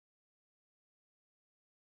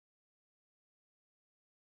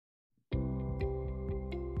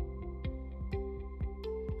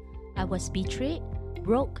I was betrayed,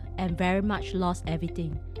 broke, and very much lost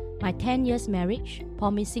everything. My 10 years marriage,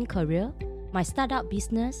 promising career, my startup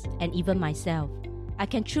business, and even myself. I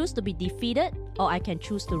can choose to be defeated or I can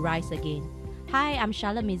choose to rise again. Hi, I'm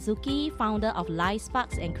Charlotte Mizuki, founder of Life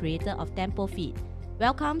Sparks and creator of Tempo Feed.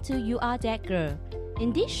 Welcome to You Are That Girl.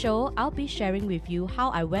 In this show, I'll be sharing with you how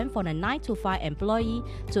I went from a 9-to-5 employee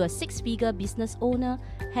to a 6-figure business owner,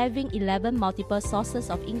 having 11 multiple sources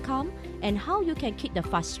of income, and how you can kick the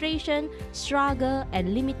frustration, struggle,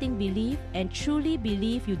 and limiting belief and truly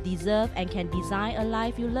believe you deserve and can design a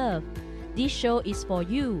life you love. This show is for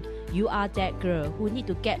you. You are that girl who need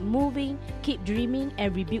to get moving, keep dreaming,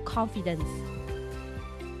 and rebuild confidence.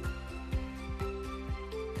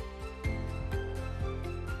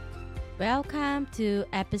 Welcome to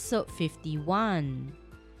episode 51.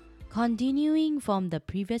 Continuing from the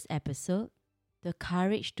previous episode, the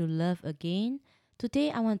courage to love again,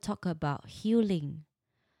 today I want to talk about healing.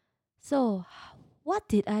 So, what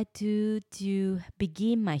did I do to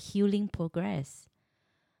begin my healing progress?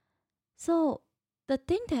 So, the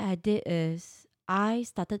thing that I did is I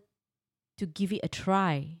started to give it a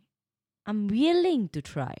try. I'm willing to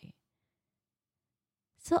try.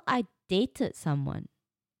 So, I dated someone.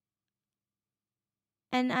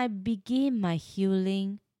 And I begin my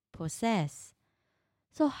healing process.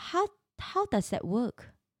 So how does that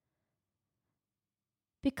work?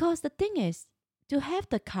 Because the thing is, to have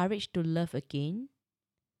the courage to love again,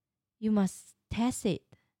 you must test it.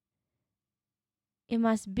 It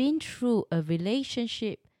must be through a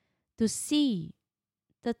relationship to see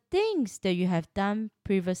the things that you have done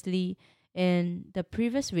previously in the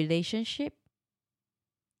previous relationship.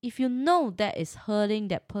 If you know that is hurting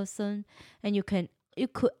that person and you could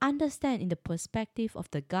understand in the perspective of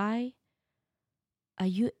the guy, are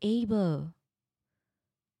you able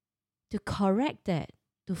to correct that,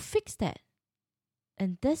 to fix that?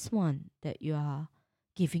 And this one that you are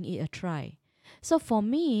giving it a try. So for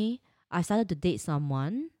me, I started to date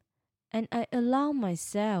someone and I allow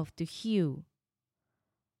myself to heal.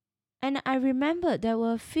 And I remember there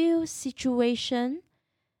were a few situations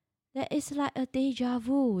that is like a deja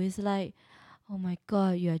vu. It's like, oh my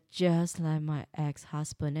God, you're just like my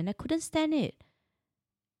ex-husband. And I couldn't stand it.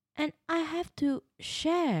 And I have to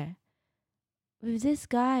share with this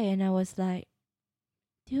guy. And I was like,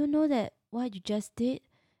 do you know that what you just did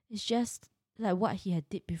is just like what he had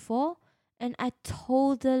did before? And I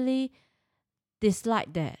totally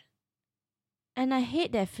dislike that. And I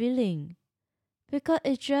hate that feeling. Because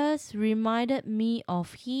it just reminded me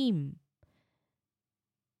of him.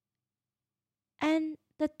 And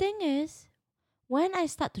the thing is, when I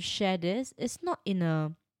start to share this, it's not in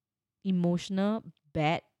a emotional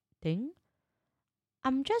bad thing.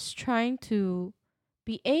 I'm just trying to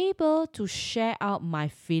be able to share out my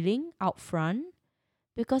feeling out front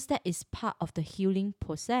because that is part of the healing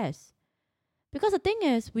process. Because the thing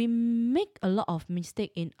is, we make a lot of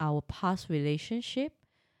mistake in our past relationship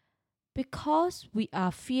because we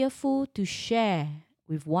are fearful to share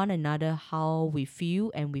with one another how we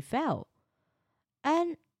feel and we felt.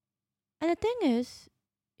 And the thing is,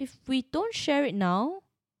 if we don't share it now,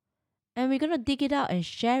 and we're gonna dig it out and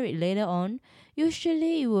share it later on,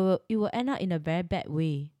 usually it will end up in a very bad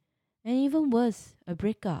way. And even worse, a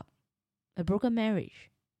breakup, a broken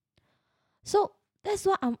marriage. So that's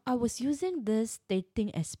why I was using this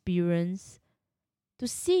dating experience to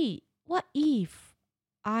see what if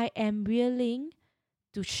I am willing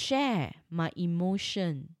to share my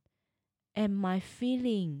emotion and my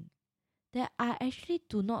feeling that I actually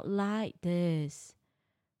do not like this.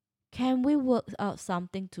 Can we work out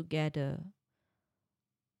something together?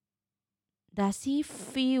 Does he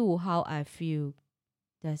feel how I feel?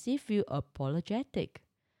 Does he feel apologetic?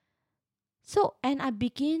 So, and I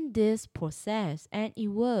begin this process and it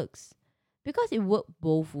works. Because it worked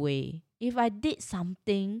both ways. If I did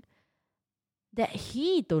something that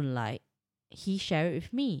he don't like, he share it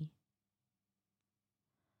with me.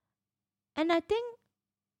 And I think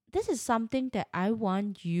this is something that I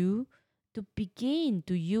want you to begin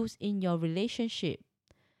to use in your relationship.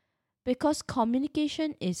 Because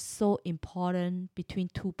communication is so important between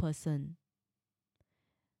two persons.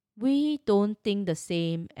 We don't think the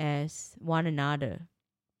same as one another.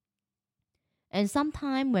 And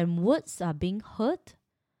sometimes when words are being heard,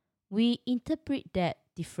 we interpret that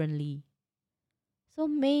differently. So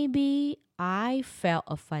maybe I felt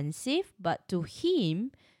offensive, but to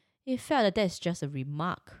him, he felt that that's just a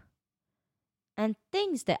remark. And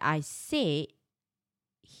things that I say,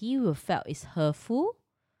 he will felt is hurtful,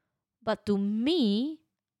 but to me,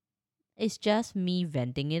 it's just me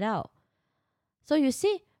venting it out. So you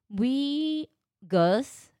see, we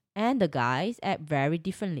girls and the guys act very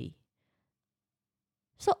differently.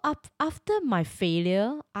 So after my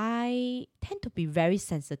failure, I tend to be very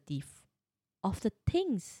sensitive of the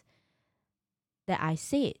things that I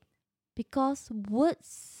said, because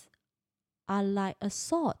words are like a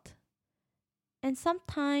sword, and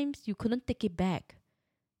sometimes you couldn't take it back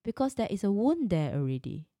because there is a wound there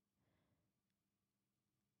already.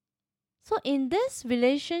 So in this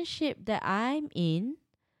relationship that I'm in,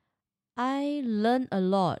 I learn a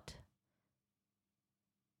lot,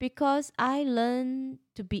 because I learn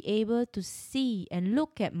to be able to see and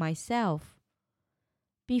look at myself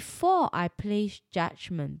before I place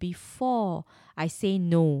judgment, before I say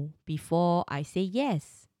no, before I say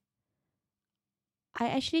yes. I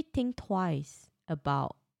actually think twice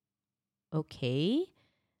about, okay,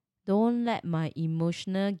 don't let my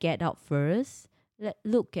emotional get out first. Let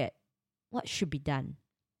look at what should be done.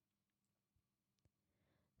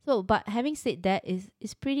 So, but having said that,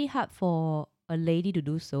 it's pretty hard for a lady to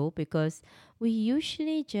do so, because we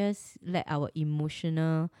usually just let our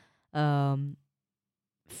emotional um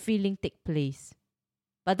feeling take place.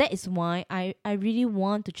 But that is why I really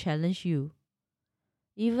want to challenge you.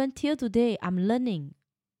 Even till today, I'm learning.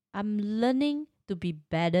 I'm learning to be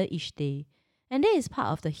better each day. And that is part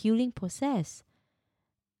of the healing process.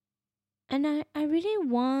 And I really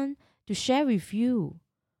want to share with you.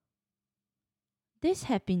 This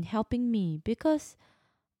has been helping me, because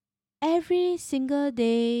every single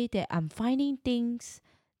day that I'm finding things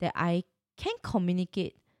that I can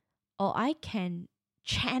communicate, or I can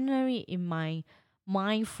channel it in my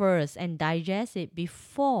mind first and digest it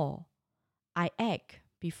before I act,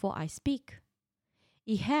 before I speak.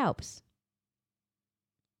 It helps.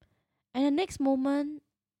 And the next moment,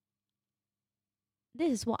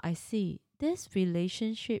 this is what I see. This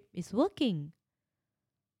relationship is working.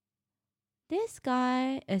 This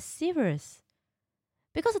guy is serious.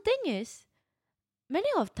 Because the thing is, many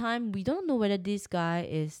of time we don't know whether this guy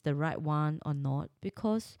is the right one or not,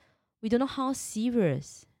 because we don't know how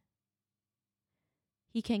serious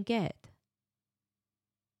he can get.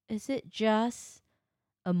 Is it just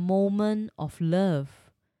a moment of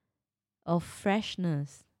love, of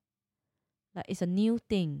freshness, like it's a new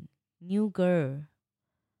thing, new girl?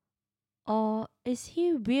 Or is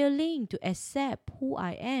he willing to accept who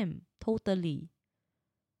I am totally,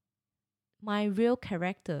 my real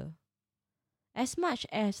character? As much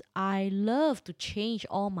as I love to change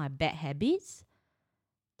all my bad habits,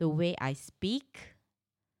 the way I speak,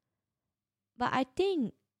 but I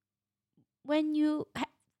think when you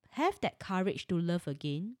have that courage to love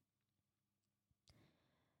again,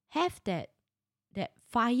 have that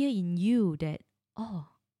fire in you that, oh,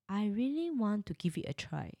 I really want to give it a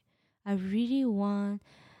try. I really want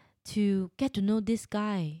to get to know this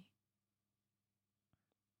guy.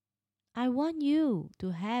 I want you to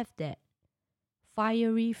have that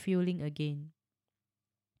fiery feeling again.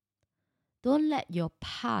 Don't let your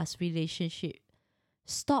past relationship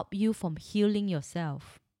stop you from healing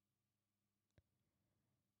yourself.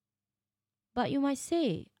 But you might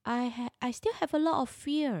say, I still have a lot of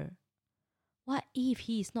fear. What if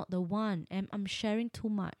he is not the one and I'm sharing too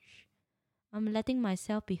much? I'm letting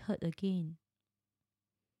myself be hurt again.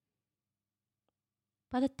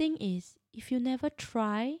 But the thing is, if you never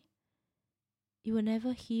try, you will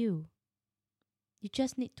never heal. You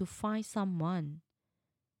just need to find someone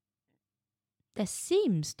that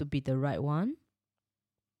seems to be the right one,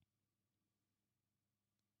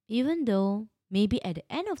 even though maybe at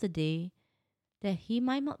the end of the day that he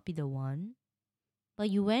might not be the one, but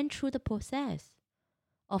you went through the process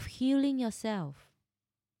of healing yourself,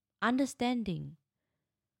 understanding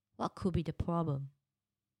what could be the problem.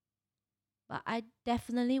 But I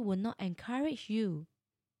definitely would not encourage you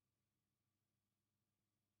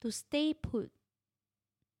to stay put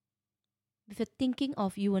with the thinking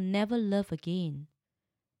of you will never love again,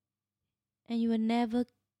 and you will never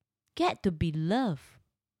get to be loved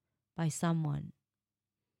by someone.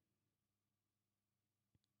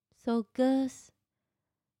 So girls,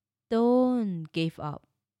 don't give up.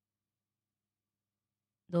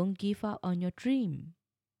 Don't give up on your dream.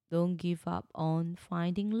 Don't give up on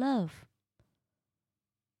finding love.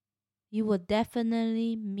 You will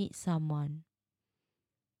definitely meet someone.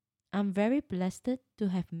 I'm very blessed to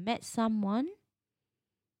have met someone,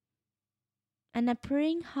 and I'm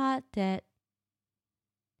praying hard that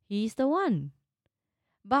he's the one.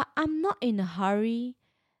 But I'm not in a hurry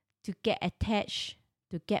to get attached,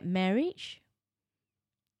 to get married.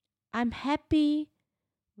 I'm happy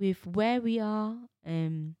with where we are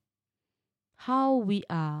and how we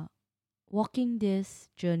are walking this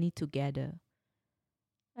journey together.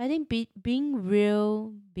 I think being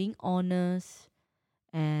real, being honest,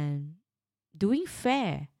 and doing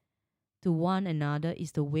fair to one another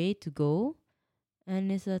is the way to go.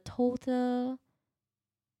 And it's a total,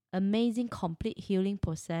 amazing, complete healing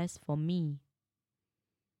process for me.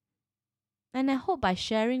 And I hope by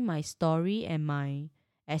sharing my story and my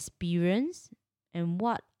experience and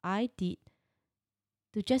what I did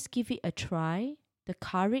to just give it a try, the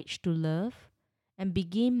courage to love, and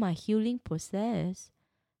begin my healing process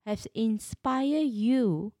has inspired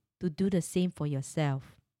you to do the same for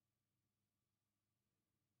yourself.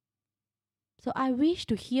 So I wish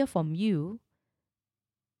to hear from you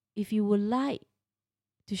if you would like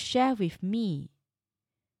to share with me,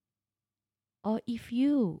 or if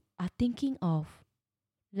you are thinking of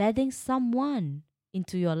letting someone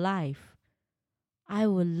into your life. I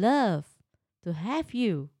would love to have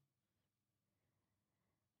you.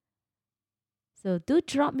 So do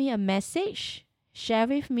drop me a message, share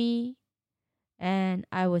with me, and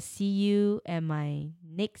I will see you at my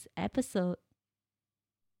next episode.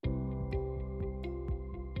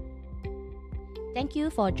 Thank you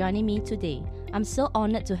for joining me today. I'm so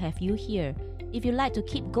honored to have you here. If you'd like to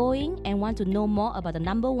keep going and want to know more about the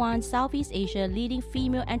 #1 Southeast Asia leading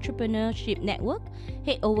female entrepreneurship network,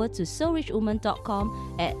 head over to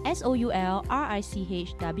soulrichwoman.com at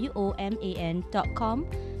soulrichwoman.com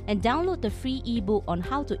and download the free ebook on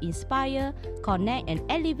how to inspire, connect, and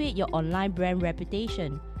elevate your online brand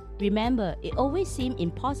reputation. Remember, it always seems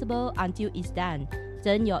impossible until it's done.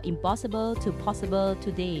 Turn your impossible to possible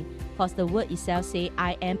today, cause the word itself says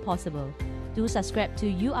I am possible. Do subscribe to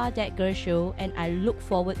You Are That Girl show, and I look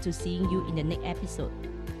forward to seeing you in the next episode.